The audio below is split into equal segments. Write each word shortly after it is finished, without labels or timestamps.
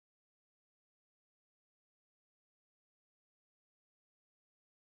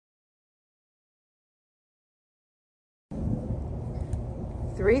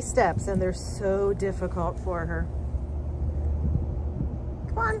3 steps, and they're so difficult for her.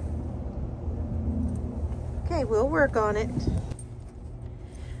 Come on. Okay, we'll work on it.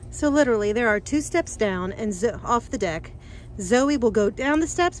 So literally, there are 2 steps down and off the deck. Zoey will go down the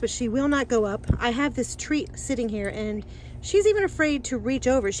steps, but she will not go up. I have this treat sitting here, and she's even afraid to reach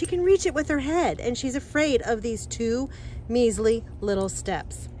over. She can reach it with her head, and she's afraid of these 2 measly little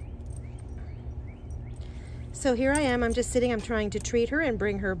steps. So here I am, I'm just sitting, I'm trying to treat her and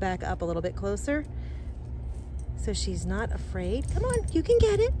bring her back up a little bit closer so she's not afraid. Come on, you can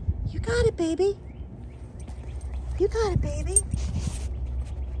get it. You got it, baby. You got it, baby.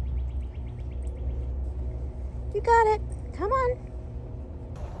 You got it. Come on.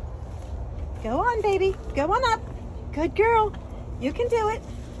 Go on, baby. Go on up. Good girl. You can do it.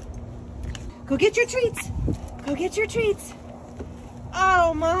 Go get your treats. Go get your treats.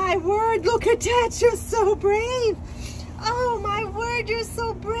 Oh my word, look at that. You're so brave. Oh my word, you're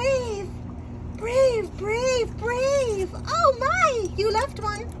so brave. Brave, brave, brave. Oh my, you left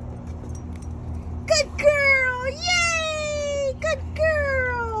one. Good girl. Yay. Good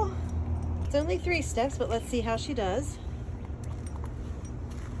girl. It's only 3 steps, but let's see how she does.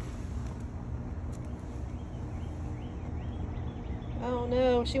 Oh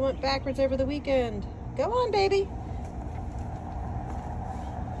no, she went backwards over the weekend. Go on, baby.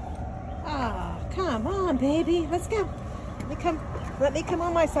 Ah, oh, come on, baby. Let's go. Let me come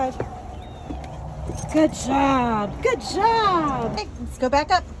on my side. Good job. Good job. Okay, let's go back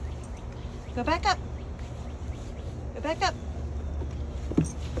up. Go back up. Go back up.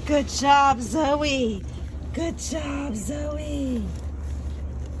 Good job, Zoey. Good job, Zoey.